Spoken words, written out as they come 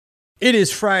It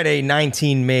is Friday,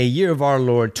 19 May, year of our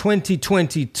Lord,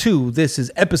 2022. This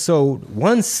is episode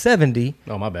 170.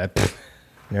 Oh, my bad.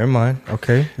 Never mind.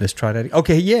 Okay, let's try that.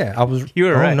 Okay, yeah, I was. You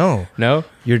were right. No. No?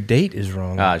 Your date is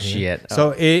wrong. Ah, shit. So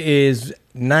it is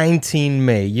 19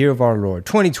 May, year of our Lord,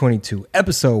 2022,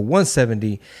 episode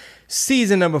 170,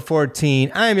 season number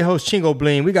 14. I am your host, Chingo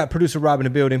Bling. We got producer Rob in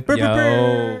the building.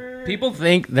 Yo. People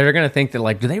think they're gonna think that,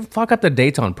 like, do they fuck up the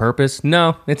dates on purpose?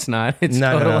 No, it's not. It's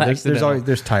total accidental.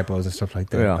 There's typos and stuff like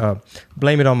that. Yeah.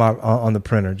 Blame it on on the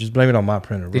printer. Just blame it on my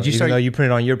printer. Did you even though you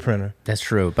print it on your printer? That's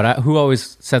true. But who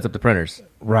always sets up the printers?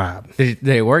 Rob. Did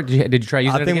it work? Did you try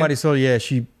using it? I think Marisol, yeah,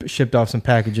 she shipped off some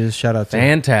packages. Shout out to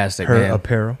fantastic her man.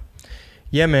 Apparel.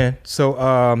 Yeah, man.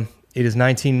 So it is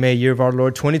 19 May, year of our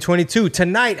Lord, 2022.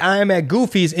 Tonight I am at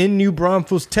Goofy's in New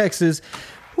Braunfels, Texas.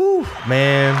 Whew,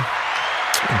 man.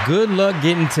 Good luck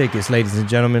getting tickets, ladies and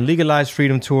gentlemen. Legalized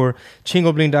Freedom Tour,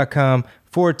 chingobling.com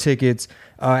for tickets.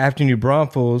 After New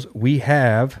Braunfels, we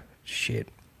have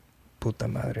puta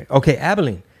madre. Okay,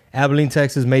 Abilene,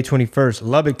 Texas, May 21st.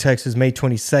 Lubbock, Texas, May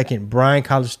 22nd. Bryan,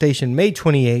 College Station, May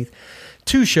 28th.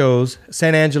 2 shows.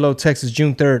 San Angelo, Texas,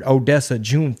 June 3rd. Odessa,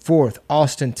 June 4th.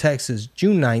 Austin, Texas,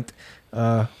 June 9th.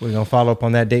 We're going to follow up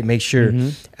on that date. Make sure.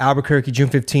 Albuquerque, June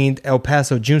 15th. El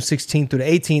Paso, June 16th through the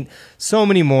 18th. So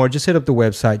many more. Just hit up the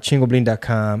website,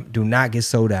 chingobling.com. Do not get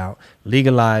sold out.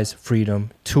 Legalized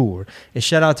Freedom Tour. And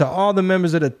shout out to all the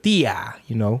members of the TIA,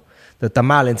 the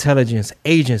Tamal Intelligence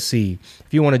Agency.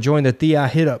 If you want to join the TIA,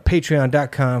 hit up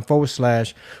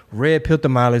patreon.com/Red Pill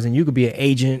Tamales, and you could be an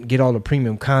agent, get all the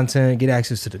premium content, get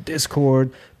access to the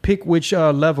Discord, pick which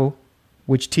level,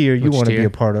 which tier you want to be a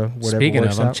part of. Speaking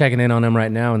of, I'm checking in on them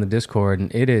right now in the Discord,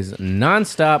 and it is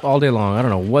nonstop all day long. I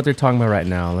don't know what they're talking about right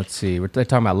now. Let's see. They're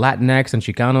talking about Latinx and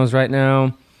Chicanos right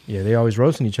now. Yeah, they always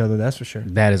roasting each other, that's for sure.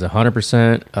 That is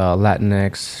 100%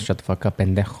 Latinx. Shut the fuck up,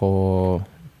 pendejo.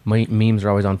 Memes are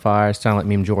always on fire. Sound like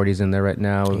Meme Jordy's in there right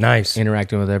now. Nice.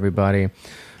 Interacting with everybody.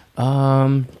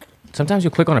 Sometimes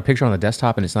you click on a picture on the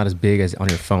desktop and it's not as big as on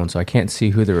your phone, so I can't see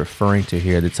who they're referring to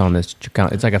here. That's on this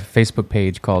Chicano. It's like a Facebook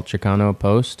page called Chicano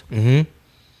Post.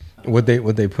 Mm-hmm. What they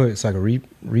put? It's like a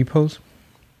repost.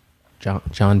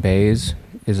 John Baez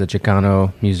is a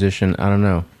Chicano musician. I don't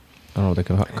know what the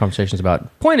conversation's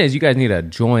about. Point is, you guys need to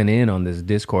join in on this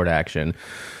Discord action.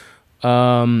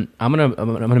 I'm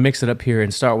gonna mix it up here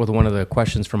and start with one of the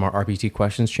questions from our RPT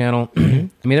questions channel. I mean,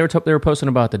 they were posting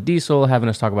about the diesel, having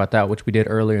us talk about that, which we did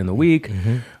earlier in the week.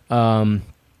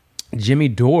 Jimmy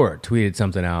Dore tweeted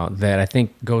something out that I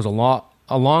think goes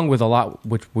along with a lot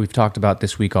which we've talked about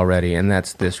this week already, and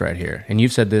that's this right here. And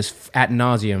you've said this ad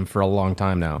nauseum for a long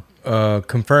time now.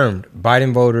 Confirmed.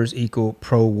 Biden voters equal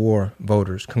pro-war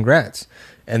voters. Congrats.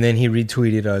 And then he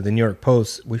retweeted the New York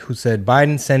Post, who said,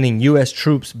 Biden sending U.S.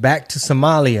 troops back to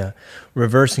Somalia,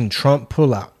 reversing Trump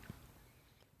pullout.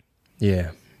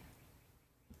 Yeah.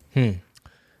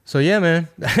 So, yeah, man,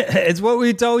 it's what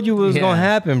we told you was going to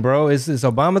happen, bro. It's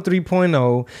Obama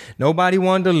 3.0. Nobody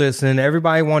wanted to listen.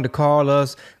 Everybody wanted to call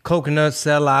us coconut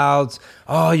sellouts.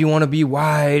 Oh, you want to be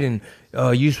white and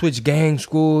you switched gang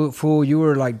school, fool. You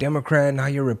were like Democrat, now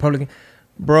you're Republican.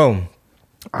 Bro,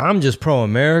 I'm just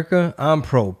pro-America. I'm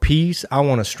pro-peace. I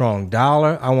want a strong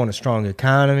dollar. I want a strong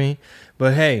economy.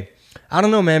 But hey, I don't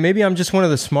know, man. Maybe I'm just one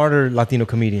of the smarter Latino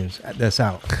comedians that's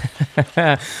out.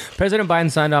 President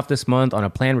Biden signed off this month on a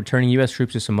plan returning U.S.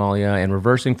 troops to Somalia and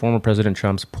reversing former President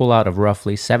Trump's pullout of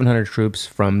roughly 700 troops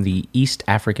from the East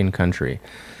African country.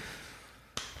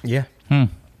 Yeah.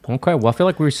 Okay, well, I feel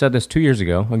like we said this 2 years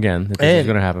ago, again, that this is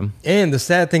going to happen. And the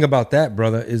sad thing about that,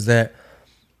 brother, is that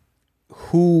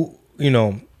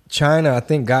China, I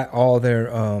think, got all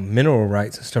their mineral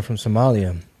rights and stuff from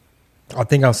Somalia. I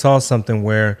think I saw something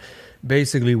where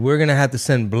basically we're going to have to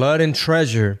send blood and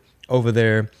treasure over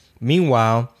there.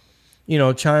 Meanwhile,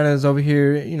 China's over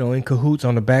here, in cahoots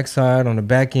on the backside, on the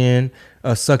back end,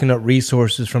 sucking up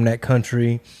resources from that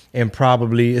country. And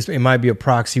probably it might be a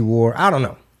proxy war. I don't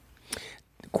know.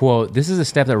 Quote, this is a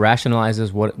step that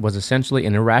rationalizes what was essentially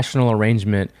an irrational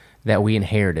arrangement that we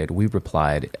inherited. We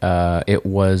replied, it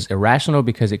was irrational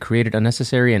because it created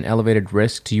unnecessary and elevated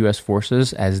risk to U.S.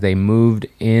 forces as they moved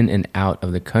in and out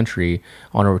of the country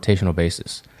on a rotational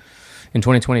basis. In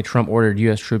 2020, Trump ordered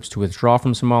U.S. troops to withdraw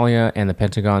from Somalia, and the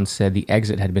Pentagon said the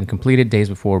exit had been completed days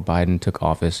before Biden took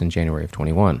office in January of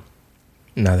 21.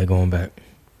 Now they're going back.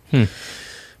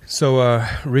 So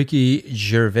Ricky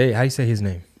Gervais, how do you say his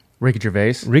name? Ricky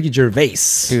Gervais.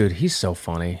 Dude, he's so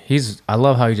funny. I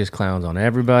love how he just clowns on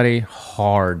everybody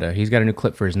hard. He's got a new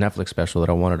clip for his Netflix special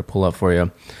that I wanted to pull up for you.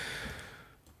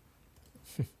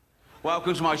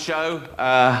 Welcome to my show.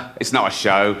 It's not a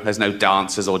show. There's no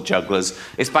dancers or jugglers.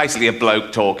 It's basically a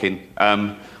bloke talking,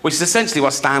 which is essentially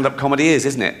what stand-up comedy is,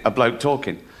 isn't it? A bloke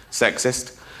talking.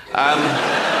 Sexist.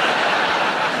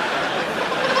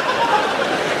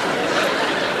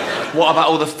 What about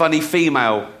all the funny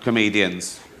female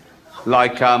comedians?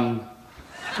 Like, No.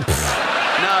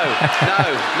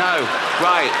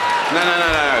 Right. No.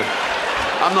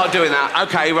 I'm not doing that.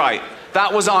 Okay, right.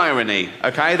 That was irony,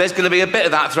 okay? There's going to be a bit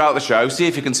of that throughout the show. See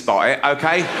if you can spot it,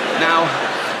 okay? Now,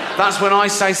 that's when I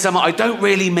say something I don't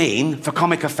really mean for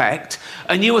comic effect,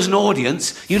 and you as an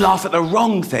audience, you laugh at the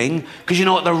wrong thing because you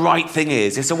know what the right thing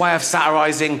is. It's a way of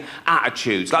satirising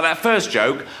attitudes. Like that first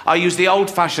joke, I used the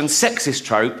old-fashioned sexist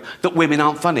trope that women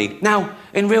aren't funny. Now,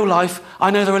 in real life,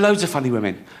 I know there are loads of funny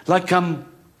women. Like, I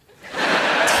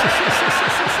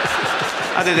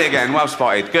did it again. Well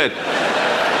spotted. Good.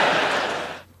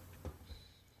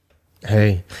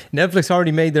 Hey, Netflix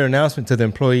already made their announcement to the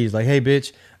employees, like, hey,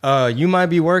 bitch, you might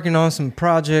be working on some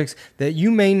projects that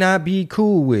you may not be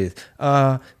cool with.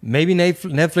 Maybe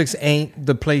Netflix ain't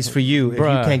the place for you if you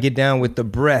can't get down with the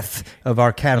breadth of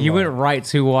our catalog. You went right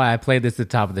to why I played this at the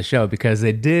top of the show, because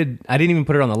I didn't even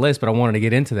put it on the list, but I wanted to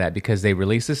get into that because they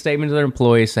released a statement to their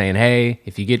employees saying, hey,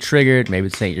 if you get triggered, maybe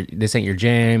this ain't your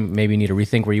jam, maybe you need to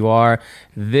rethink where you are.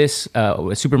 This,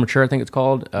 Super Mature, I think it's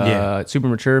called. Super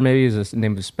Mature, maybe, is the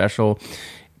name of the special.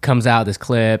 Comes out this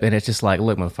clip, and it's just like,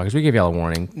 look, motherfuckers, we give y'all a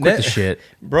warning. Quit the shit.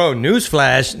 Bro,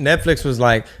 newsflash, Netflix was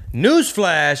like,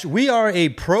 newsflash, we are a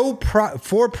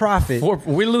for-profit.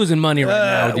 We're losing money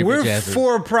right now. We're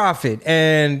for-profit,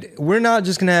 and we're not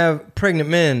just going to have pregnant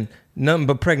men, nothing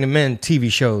but pregnant men TV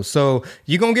shows. So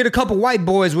you're going to get a couple white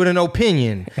boys with an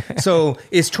opinion. So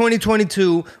it's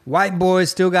 2022. White boys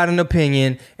still got an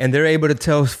opinion, and they're able to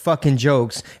tell fucking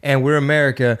jokes. And we're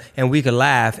America, and we can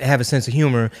laugh and have a sense of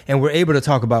humor. And we're able to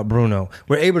talk about Bruno.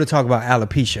 We're able to talk about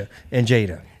alopecia and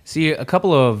Jada. See, a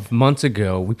couple of months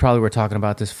ago, we probably were talking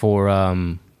about this for,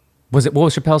 what was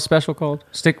Chappelle's special called?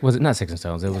 Was it not Sticks and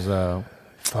Stones? It was,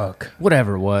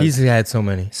 whatever it was. He's had so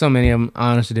many of them.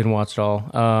 I honestly didn't watch it all.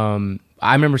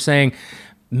 I remember saying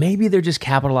maybe they're just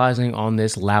capitalizing on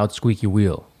this loud squeaky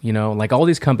wheel, you know, like all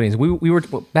these companies. We were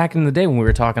back in the day when we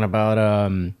were talking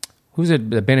about who's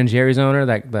it, the Ben and Jerry's owner,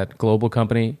 that global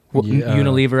company,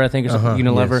 Unilever, I think, or something.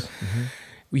 Unilever. Yes. Mm-hmm.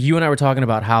 You and I were talking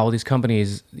about how these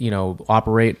companies, you know,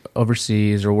 operate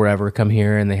overseas or wherever, come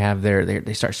here, and they have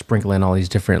they start sprinkling all these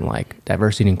different, like,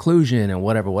 diversity and inclusion and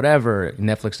whatever.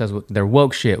 Netflix does their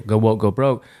woke shit, go woke, go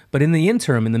broke. But in the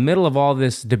interim, in the middle of all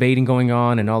this debating going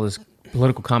on and all this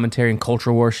political commentary and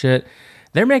culture war shit,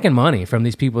 they're making money from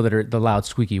these people that are the loud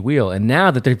squeaky wheel. And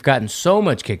now that they've gotten so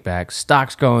much kickback,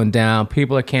 stocks going down,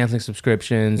 people are canceling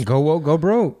subscriptions. Go woke, go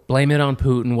broke. Blame it on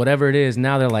Putin, whatever it is.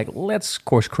 Now they're like, let's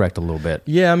course correct a little bit.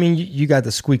 Yeah, I mean, you got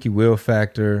the squeaky wheel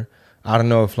factor. I don't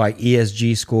know if like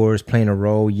ESG scores playing a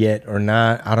role yet or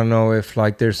not. I don't know if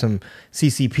like there's some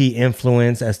CCP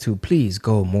influence as to please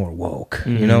go more woke,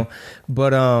 you know?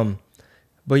 But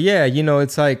yeah, you know,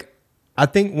 it's like, I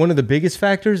think one of the biggest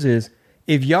factors is,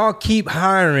 if y'all keep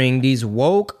hiring these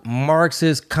woke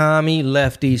Marxist commie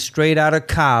lefties straight out of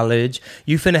college,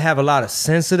 you finna have a lot of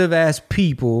sensitive ass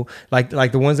people like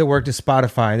the ones that worked at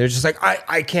Spotify, and they're just like,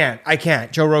 I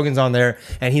can't. Joe Rogan's on there,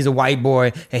 and he's a white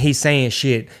boy, and he's saying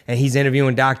shit, and he's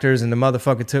interviewing doctors, and the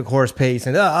motherfucker took horse pace,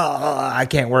 and I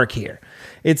can't work here.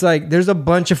 It's like there's a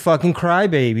bunch of fucking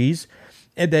crybabies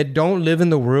that don't live in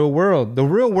the real world. The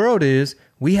real world is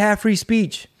we have free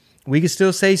speech. We can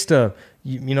still say stuff.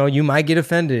 You know, you might get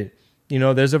offended. You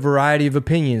know, there's a variety of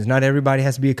opinions. Not everybody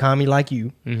has to be a commie like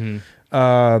you.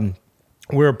 Mm-hmm.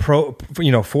 We're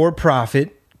a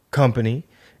for-profit company,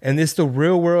 and it's the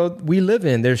real world we live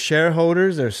in. There's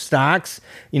shareholders, there's stocks.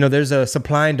 You know, there's a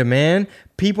supply and demand.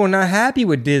 People are not happy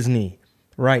with Disney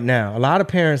right now. A lot of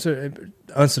parents are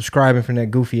unsubscribing from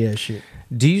that goofy ass shit.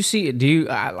 Do you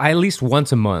at least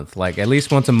once a month,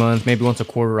 maybe once a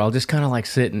quarter, I'll just kind of like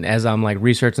sit and as I'm like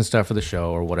researching stuff for the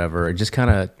show or whatever, just kind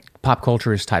of pop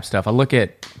culture-ish type stuff. I look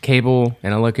at cable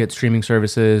and I look at streaming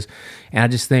services and I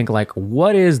just think like,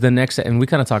 what is the next, and we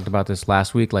kind of talked about this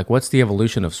last week, like what's the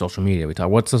evolution of social media?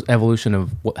 What's the evolution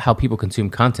of how people consume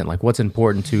content? Like what's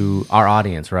important to our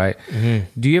audience, right? Mm-hmm.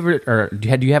 Do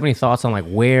you have any thoughts on like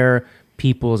where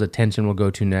people's attention will go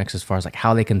to next as far as like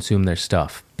how they consume their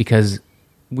stuff? Because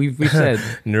we've said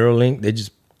Neuralink, they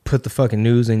just put the fucking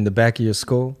news in the back of your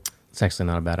skull. It's actually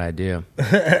not a bad idea.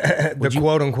 The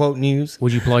quote unquote news.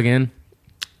 Would you plug in?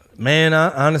 Man,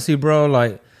 honestly, bro,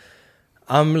 like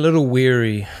I'm a little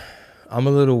weary. I'm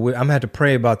gonna have to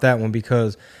pray about that one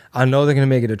because I know they're gonna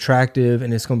make it attractive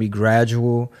and it's gonna be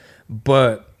gradual.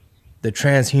 But the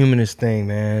transhumanist thing,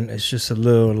 man. It's just a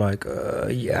little like,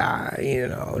 yeah, you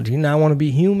know, do you not want to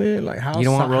be human? Like, how You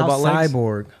don't want robot legs?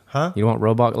 cyborg, huh? You don't want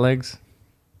robot legs?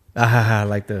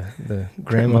 Like the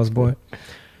grandma's boy.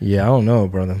 Yeah, I don't know,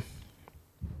 brother.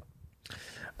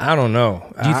 I don't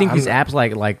know. Do you think these apps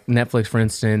like Netflix, for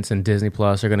instance, and Disney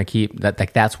Plus are going to keep that?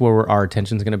 Like, that's where our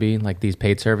attention's going to be, like these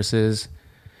paid services?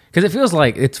 Because it feels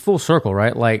like it's full circle,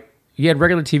 right? Like, you had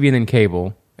regular TV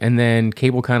and then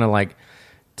cable kind of like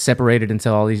separated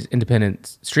into all these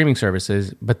independent streaming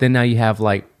services. But then now you have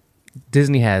like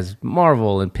Disney has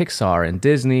Marvel and Pixar and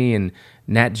Disney and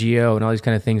Nat Geo and all these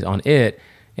kind of things on it.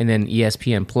 And then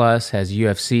ESPN Plus has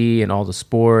UFC and all the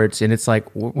sports. And it's like...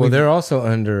 Well, they're also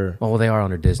under... Well, they are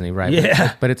under Disney, right?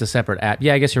 Yeah. But it's a separate app.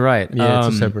 Yeah, I guess you're right. Yeah,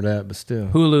 it's a separate app, but still.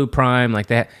 Hulu, Prime, like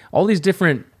that. All these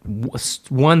different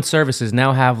one services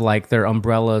now have like their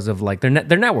umbrellas of like their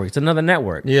network. It's another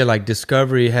network. Yeah, like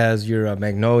Discovery has your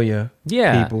Magnolia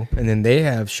people, and then they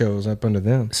have shows up under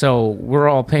them. So we're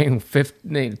all paying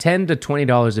 $10 to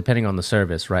 $20 depending on the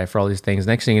service, right? For all these things.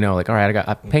 Next thing you know, like, all right,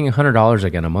 I'm paying $100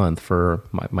 again a month for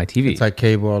my TV. It's like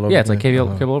cable all over. Yeah, it's like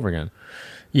cable over again.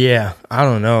 Yeah, I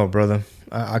don't know, brother.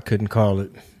 I couldn't call it.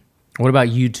 What about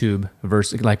YouTube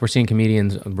versus, like, we're seeing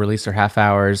comedians release their half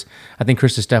hours. I think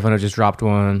Chris Stefano just dropped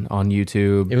one on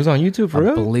YouTube. It was on YouTube for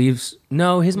real? I believe,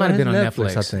 no, his might have been on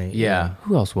Netflix. I think. Yeah.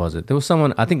 Who else was it? There was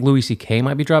someone, I think Louis C.K.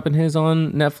 might be dropping his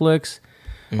on Netflix.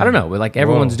 I don't know, but like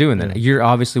everyone's doing that. You're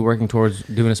obviously working towards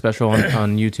doing a special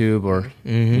on YouTube or,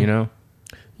 you know?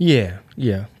 Yeah.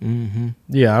 Yeah,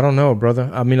 I don't know, brother.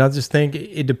 I mean, I just think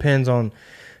it depends on...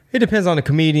 It depends on the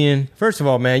comedian. First of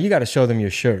all, man, you got to show them your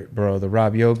shirt, bro. The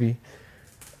Rob Yobi.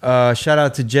 Shout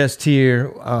out to Jess Tier,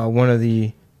 one of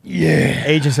the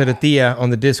agents of the Thea on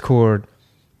the Discord.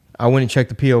 I went and checked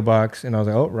the P.O. box, and I was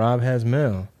like, oh, Rob has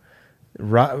mail.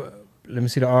 Rob, let me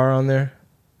see the R on there.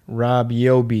 Rob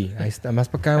Yobi. Ahí está, más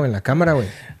pa' acá, güey, en la cámara, güey.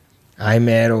 Ay,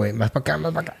 mero, güey. Más pa' acá,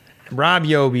 más pa' acá. Rob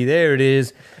Yobi, there it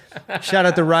is. Shout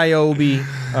out to Ryobi.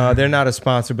 They're not a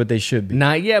sponsor, but they should be.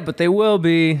 Not yet, but they will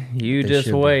be. You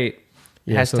just wait.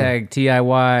 Yeah, Hashtag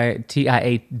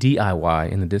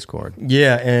TIADIY in the Discord.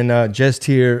 Yeah, and Jess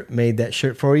Tier made that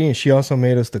shirt for you, and she also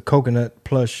made us the coconut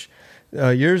plush.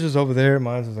 Yours is over there.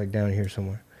 Mine's is like down here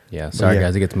somewhere. Yeah, sorry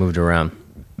guys, it gets moved around.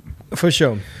 For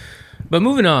sure. But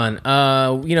moving on,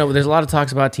 you know, there's a lot of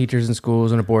talks about teachers in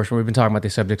schools and abortion. We've been talking about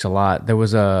these subjects a lot. There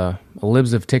was a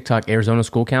Libs of TikTok Arizona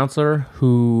school counselor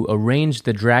who arranged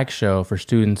the drag show for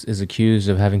students is accused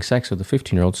of having sex with a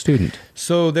 15-year-old student.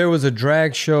 So there was a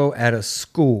drag show at a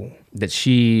school. That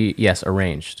she, yes,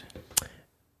 arranged.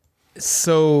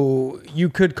 So you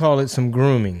could call it some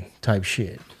grooming type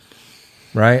shit,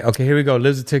 right? Okay, here we go.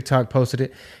 Libs of TikTok posted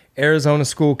it. Arizona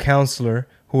school counselor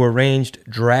who arranged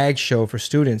drag show for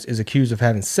students is accused of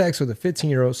having sex with a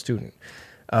 15-year-old student.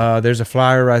 There's a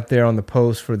flyer right there on the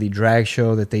post for the drag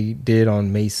show that they did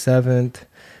on May 7th.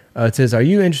 It says, are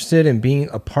you interested in being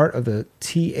a part of the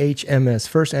THMS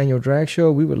first annual drag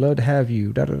show? We would love to have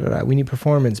you. We need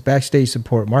performance, backstage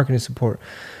support, marketing support.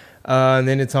 And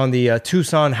then it's on the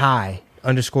Tucson High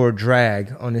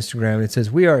 _drag on Instagram. It says,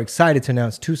 we are excited to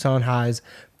announce Tucson High's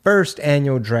first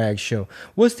annual drag show.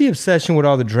 What's the obsession with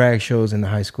all the drag shows in the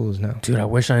high schools now? Dude, I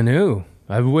wish I knew.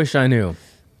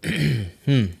 And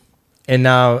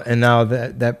now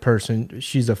that person,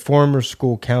 she's a former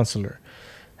school counselor,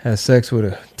 has sex with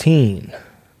a teen.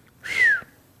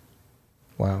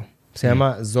 Wow. Se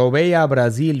llama Zobeia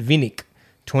Brasil Vinic,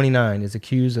 29, is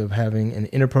accused of having an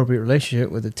inappropriate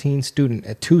relationship with a teen student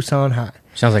at Tucson High.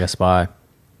 Sounds like a spy.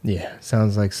 Yeah,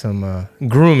 sounds like some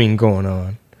grooming going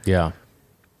on. Yeah.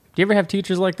 Do you ever have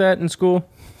teachers like that in school?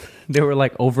 They were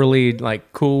like overly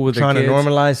like cool with trying the kids? to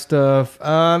normalize stuff.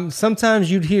 Sometimes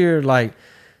you'd hear like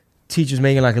teachers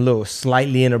making like a little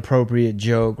slightly inappropriate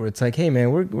joke where it's like, "Hey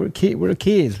man, we're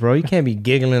kids, bro. You can't be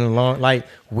giggling along. Like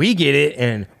we get it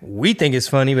and we think it's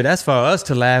funny, but that's for us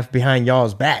to laugh behind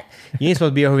y'all's back. You ain't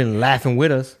supposed to be over here laughing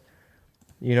with us.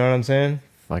 You know what I'm saying?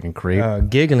 Fucking creep.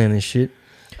 Giggling and shit."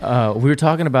 We were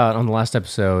talking about on the last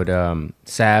episode,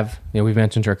 Sav. You know, we've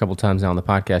mentioned her a couple times now on the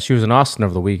podcast. She was in Austin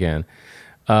over the weekend.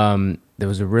 There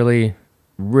was a really,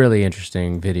 really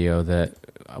interesting video that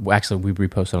actually we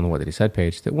reposted on the What Did He Said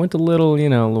page that went a little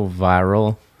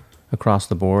viral across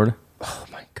the board. Oh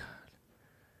my god!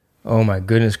 Oh my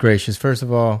goodness gracious! First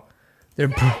of all, they're.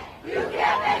 You can't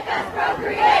make us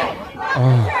procreate.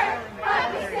 Oh.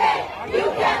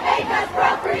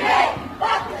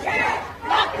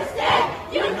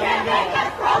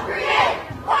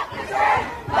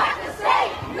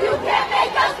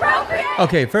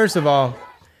 Okay, first of all,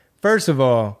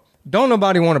 don't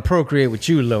nobody want to procreate with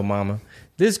you, little mama.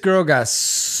 This girl got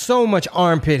so much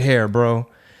armpit hair, bro.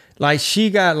 Like she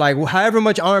got like however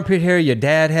much armpit hair your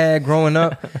dad had growing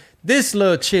up. This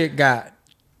little chick got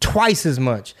twice as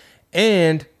much.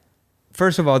 And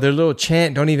first of all, their little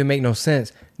chant don't even make no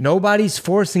sense. Nobody's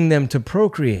forcing them to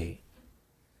procreate.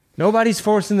 Nobody's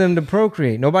forcing them to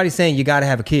procreate. Nobody's saying you got to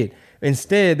have a kid.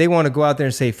 Instead, they want to go out there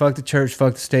and say, fuck the church,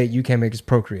 fuck the state, you can't make us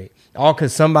procreate. All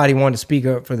because somebody wanted to speak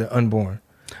up for the unborn.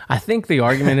 I think the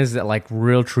argument is that like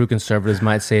real true conservatives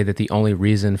might say that the only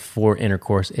reason for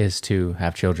intercourse is to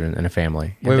have children and a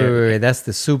family. And Wait. That's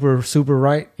the super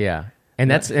right? Yeah.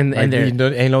 And that's and Like, there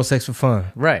ain't no sex for fun.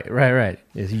 right.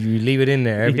 You leave it in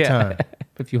there every time.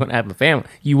 If you want to have a family,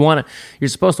 you're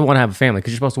supposed to want to have a family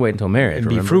because you're supposed to wait until marriage And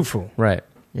be remember? fruitful. Right.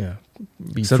 Yeah.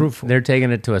 Be So fruitful. they're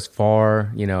taking it to as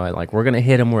far, like we're gonna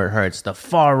hit them where it hurts. The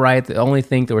far right, they only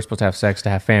think that we're supposed to have sex to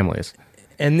have families.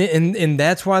 And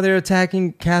that's why they're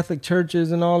attacking Catholic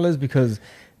churches and all this, because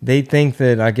they think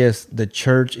that, I guess, the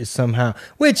church is somehow,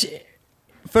 which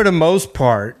for the most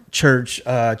part,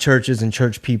 churches and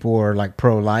church people are like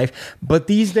pro-life. But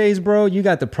these days, bro, you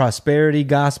got the prosperity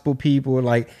gospel people,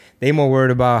 like they more worried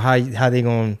about how they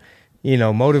gonna,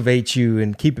 motivate you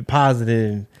and keep it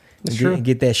positive and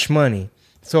get that shmoney.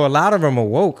 So a lot of them are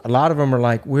woke. A lot of them are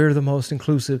like, we're the most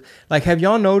inclusive. Like, have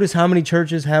y'all noticed how many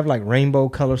churches have like rainbow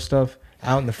color stuff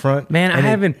out in the front? Man, I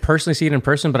haven't personally seen it in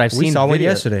person, but I've seen We saw one videos.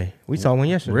 yesterday.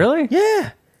 Really?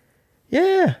 Yeah.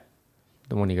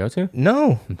 The one you go to?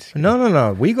 No.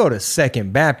 We go to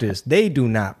Second Baptist. They do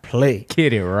not play.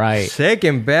 Get it right.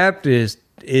 Second Baptist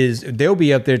they'll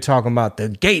be up there talking about the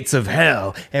gates of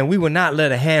hell, and we will not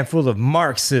let a handful of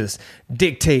Marxists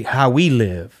dictate how we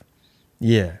live.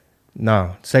 Yeah.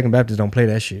 No, Second Baptist don't play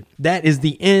that shit. That is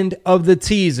the end of the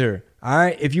teaser. All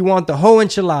right. If you want the whole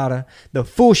enchilada, the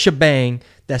full shebang,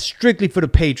 that's strictly for the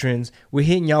patrons. We're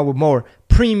hitting y'all with more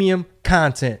premium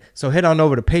content. So head on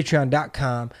over to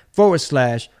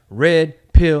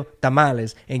patreon.com/Red Pill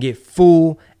Tamales and get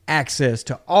full access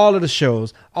to all of the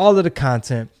shows, all of the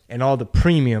content, and all the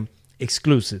premium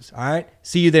exclusives. All right.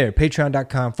 See you there.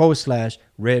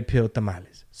 Patreon.com/Red Pill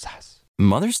Tamales. Sas.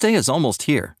 Mother's Day is almost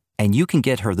here, and you can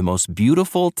get her the most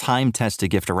beautiful time-tested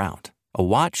gift around. A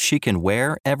watch she can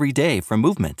wear every day from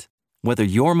Movement. Whether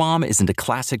your mom is into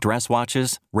classic dress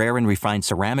watches, rare and refined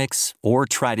ceramics, or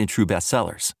tried and true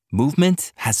bestsellers,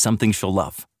 Movement has something she'll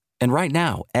love. And right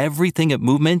now, everything at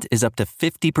Movement is up to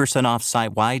 50% off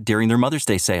site-wide during their Mother's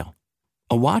Day sale.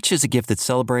 A watch is a gift that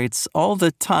celebrates all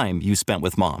the time you spent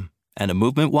with mom. And a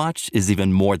Movement watch is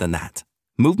even more than that.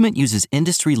 Movement uses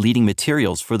industry-leading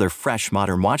materials for their fresh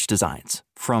modern watch designs,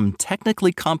 from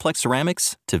technically complex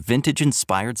ceramics to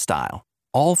vintage-inspired style.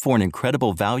 All for an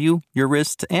incredible value your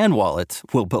wrist and wallet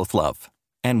will both love.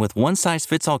 And with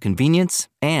one-size-fits-all convenience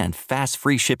and fast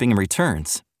free shipping and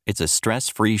returns, it's a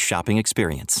stress-free shopping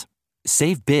experience.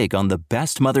 Save big on the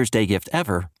best Mother's Day gift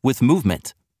ever with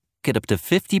Movement. Get up to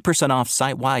 50% off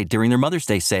site-wide during their Mother's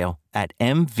Day sale at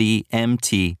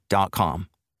MVMT.com.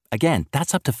 Again,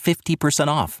 that's up to 50%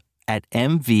 off at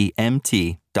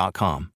MVMT.com.